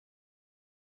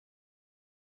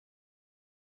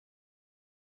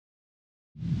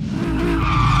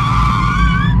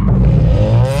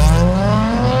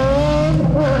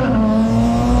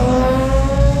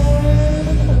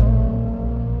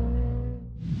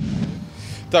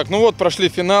Так, ну вот прошли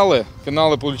финалы.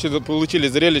 Финалы получили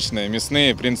зрелищные,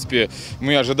 мясные. В принципе,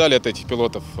 мы ожидали от этих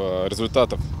пилотов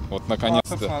результатов. Вот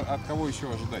наконец-то. Ну, а от кого еще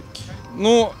ожидать?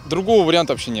 Ну, другого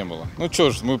варианта вообще не было. Ну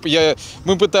что ж, мы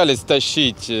пытались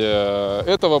тащить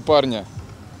этого парня.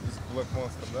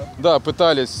 Да,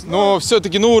 пытались. Но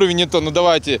все-таки уровень не тот. Ну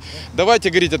давайте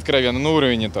говорить откровенно,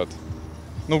 уровень не тот.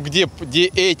 Ну где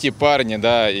эти парни,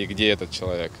 да, и где этот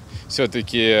человек?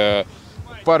 Все-таки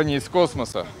парни из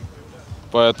космоса.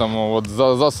 Поэтому вот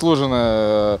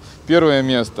заслуженное первое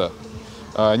место,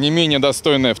 не менее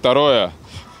достойное второе.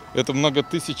 Это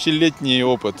многотысячелетний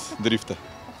опыт дрифта.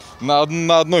 На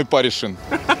одной паре шин.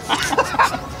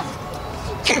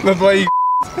 На двоих.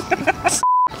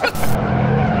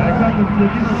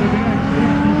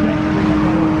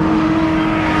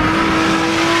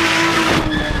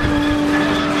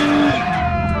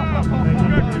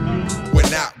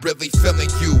 Really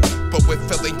feeling you, but we're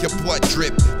feeling your blood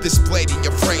drip. Displayed in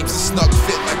your frames, a snug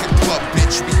fit like a club,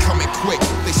 bitch. We coming quick,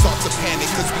 they start to panic,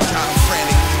 cause we got them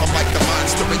frantic. I'm like the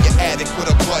monster in your attic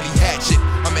with a bloody hatchet.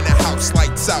 I'm in the house,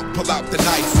 lights out, pull out the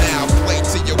knife now. Blade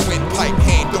to your windpipe,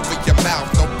 hand over your mouth.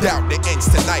 No doubt it ends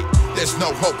tonight, there's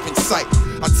no hope in sight.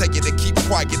 I tell you to keep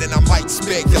quiet and I might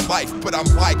spare your life, but I'm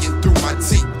lying through my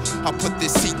teeth. I put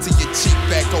this heat to your cheek,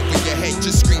 back over your head,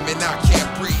 just screaming I can't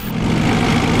breathe.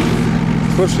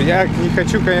 Слушай, я не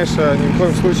хочу, конечно, ни в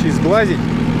коем случае сглазить,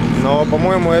 но,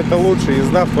 по-моему, это лучшая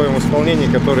езда в твоем исполнении,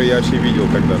 которую я вообще видел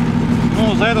когда-то.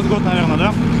 Ну, за этот год, наверное,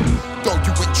 да?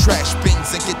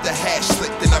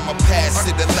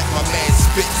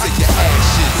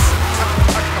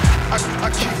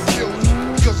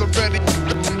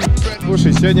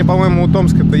 Слушай, сегодня, по-моему, у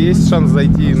Томска-то есть шанс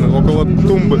зайти около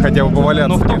тумбы, хотя бы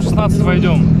поваляться. Ну, в топ-16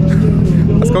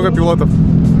 войдем. А сколько пилотов?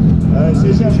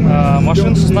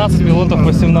 Машин 16, пилотов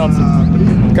 18.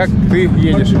 Как ты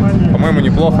едешь? По-моему,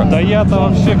 неплохо. Да я-то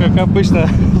вообще, как обычно,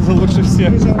 лучше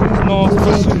всех. Но как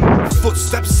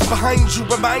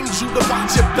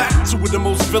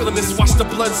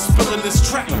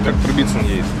Трубицын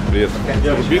едет? Привет.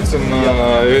 Трубицын,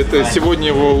 это сегодня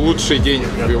его лучший день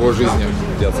в его жизни.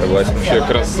 Я согласен. Вообще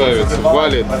красавец,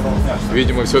 валит.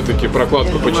 Видимо, все-таки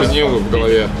прокладку починил в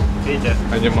голове,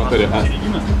 а не в моторе.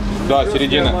 Да,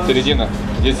 середина.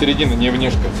 Здесь середина, не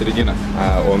внешка, середина.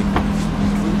 А он?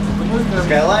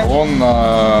 Он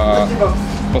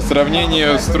по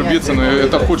сравнению с Трубицыным,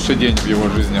 это худший день в его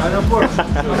жизни.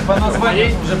 По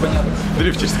названию уже понятно.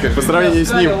 Дрифтическое. По сравнению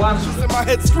с ним.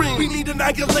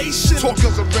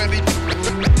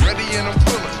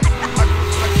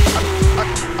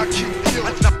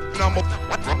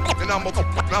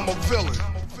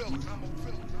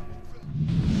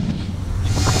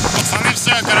 Пацаны,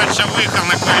 все, короче, выехал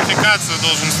на квалификацию,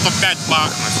 должен 105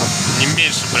 бахнуть, не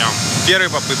меньше прям. Первой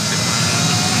попытки.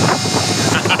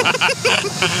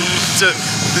 Ты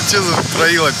че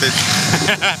затроил опять?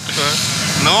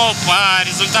 Ну, по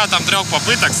результатам 3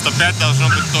 попыток 105 должно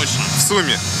быть точно. В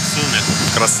сумме? В сумме.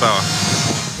 Красава.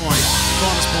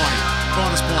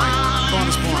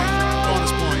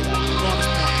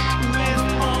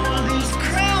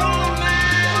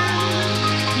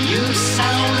 You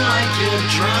sound like you're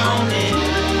drowning.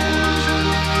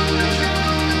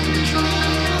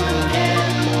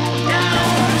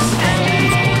 Stay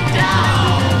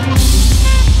down.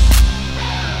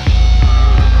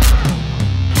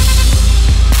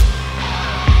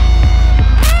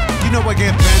 You know I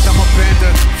get bent, I'm a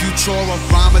bender. Future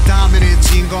of rhyme, a dominant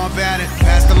gene gone batted.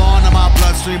 Passed along to my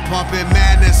bloodstream, pumping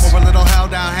madness. For a little hell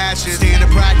down hashes. Staying to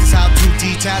practice how to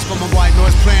detach from a white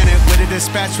noise planet. With a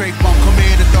dispatch rate bump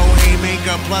commander, throw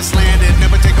haymaker plus landed.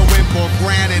 Never take a win for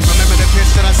granted. Remember the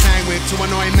pitch that I sang with to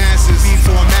annoy masses.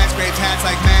 Before match grave hats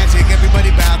like magic.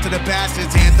 Everybody bow to the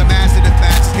bastards. Anthem master the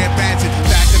fastest, get banted.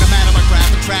 Back to the man of my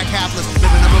graphic track hapless.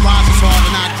 Living a mirage is hard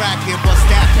and I crack here, but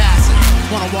stat passing.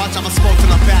 Wanna watch, I'm a smoke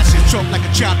till I'm fashion. Choke like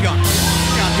a champion.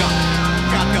 Champion.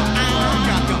 Champion.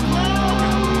 Champion.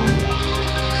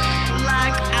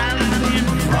 Like I've been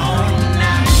thrown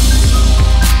now.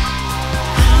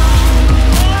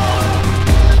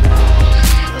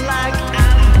 Like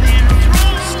I've been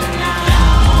thrown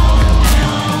down,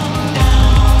 down,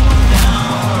 down,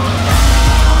 down.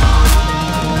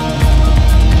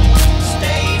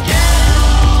 Stay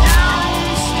down,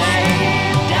 stay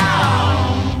down.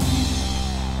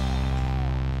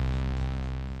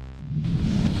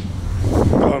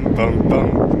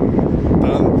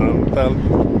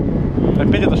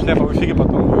 опять эта шляпа в эфире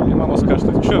потом. Мне мама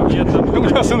скажет, ты что? У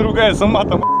меня сын ругается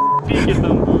матом. Фиги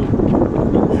там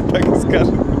будут. Так и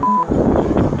скажет.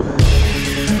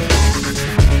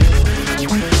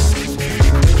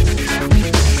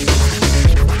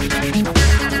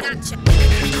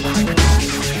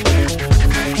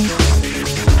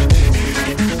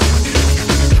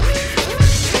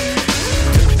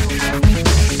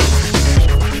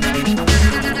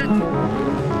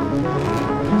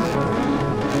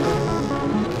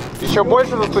 еще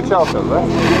больше застучался, да?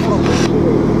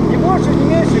 Не больше, не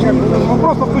меньше, как бы. Он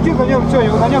просто стучит на нем, все,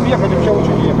 на нем ехать вообще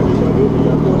лучше не ехать.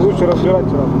 Лучше разбирать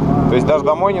сразу. То есть даже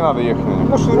домой не надо ехать на нем?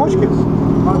 Ну, шнурочки.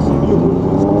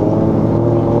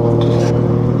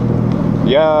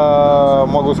 Я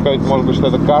могу сказать, может быть, что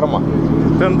это карма.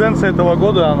 Тенденция этого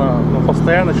года, она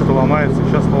постоянно что-то ломается.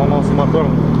 Сейчас поломался мотор.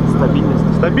 Стабильность.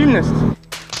 Стабильность?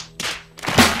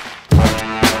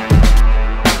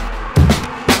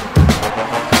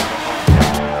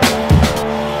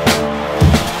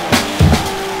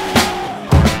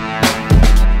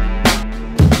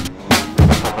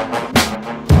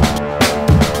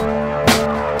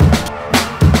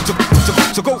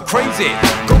 So go crazy,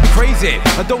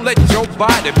 don't let your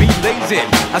body be lazy.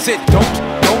 I said don't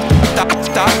stop,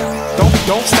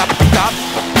 don't stop.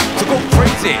 So go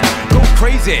crazy,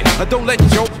 don't let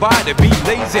your body be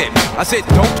lazy. I said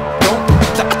don't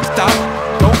stop.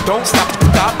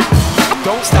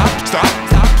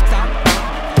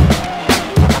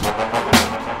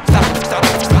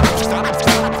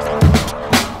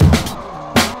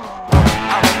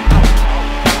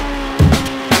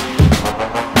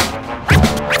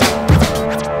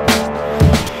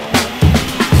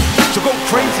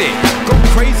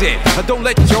 Don't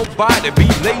let your body be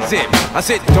lazy. I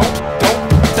said don't stop.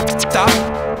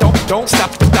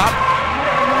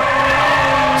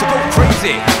 So go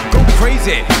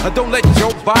crazy, don't let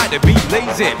your body be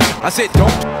lazy. I said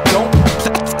don't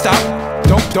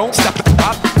stop.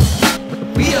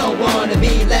 We don't wanna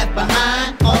be left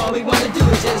behind. All we wanna do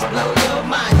is just blow your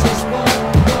mind. Just one.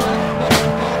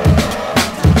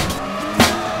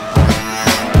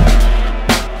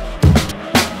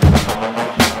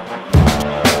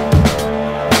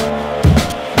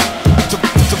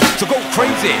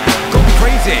 Crazy,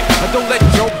 don't let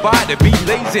your body be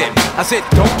lazy. I said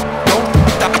don't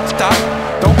stop.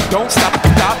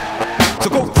 So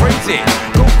go crazy,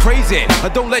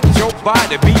 don't let your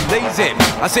body be lazy.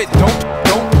 I said don't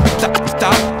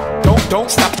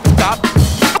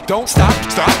stop.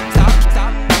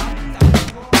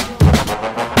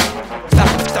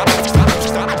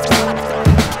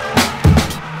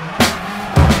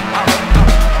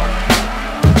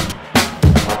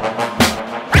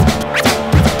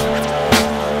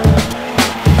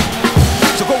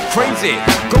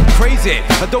 Crazy,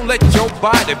 don't let your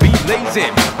body be lazy.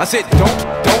 I said don't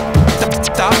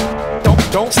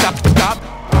stop.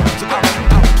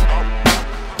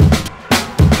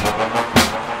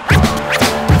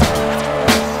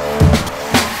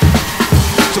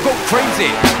 So go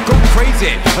crazy,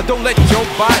 don't let your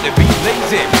body be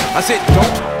lazy. I said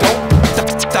don't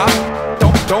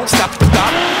stop.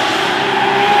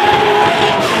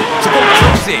 So go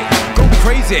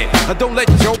crazy, don't let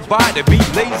your body be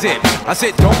lazy. I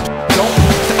said don't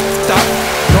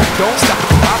stop.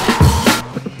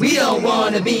 We don't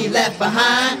wanna be left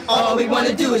behind. All we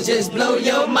wanna do is just blow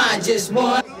your mind. Just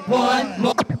one more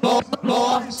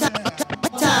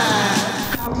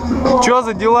time. Чё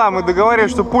за дела? Мы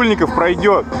договаривались, что Пульников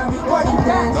пройдет.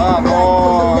 Да,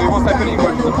 но его соперник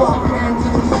больше.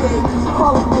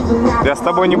 Я с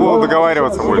тобой не буду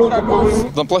договариваться больше.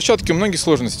 На площадке у многих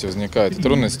сложностей возникают,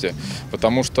 трудности,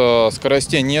 потому что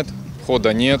скоростей нет,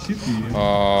 хода нет,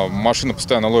 машина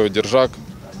постоянно ловит держак,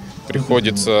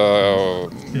 приходится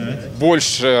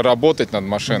больше работать над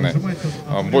машиной,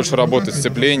 больше работать с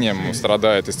сцеплением,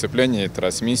 страдает и сцепление, и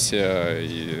трансмиссия,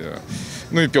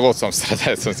 ну и пилот сам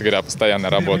страдает, собственно говоря, постоянная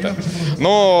работа.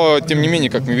 Но, тем не менее,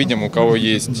 как мы видим, у кого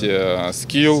есть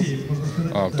скилл,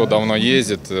 кто давно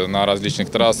ездит на различных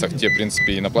трассах, те, в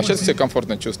принципе, и на площадке себя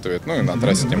комфортно чувствуют, ну и на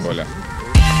трассе тем более.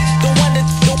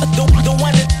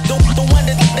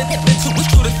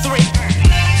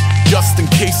 Just in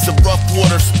case of rough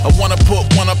waters, I wanna put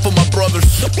one up for my brothers.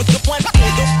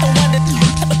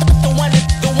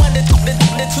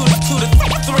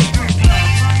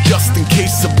 Just in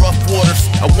case of rough waters,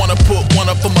 I wanna put one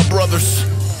up for my brothers.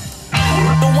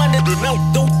 The one,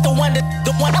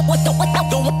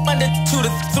 2 to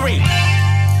 3.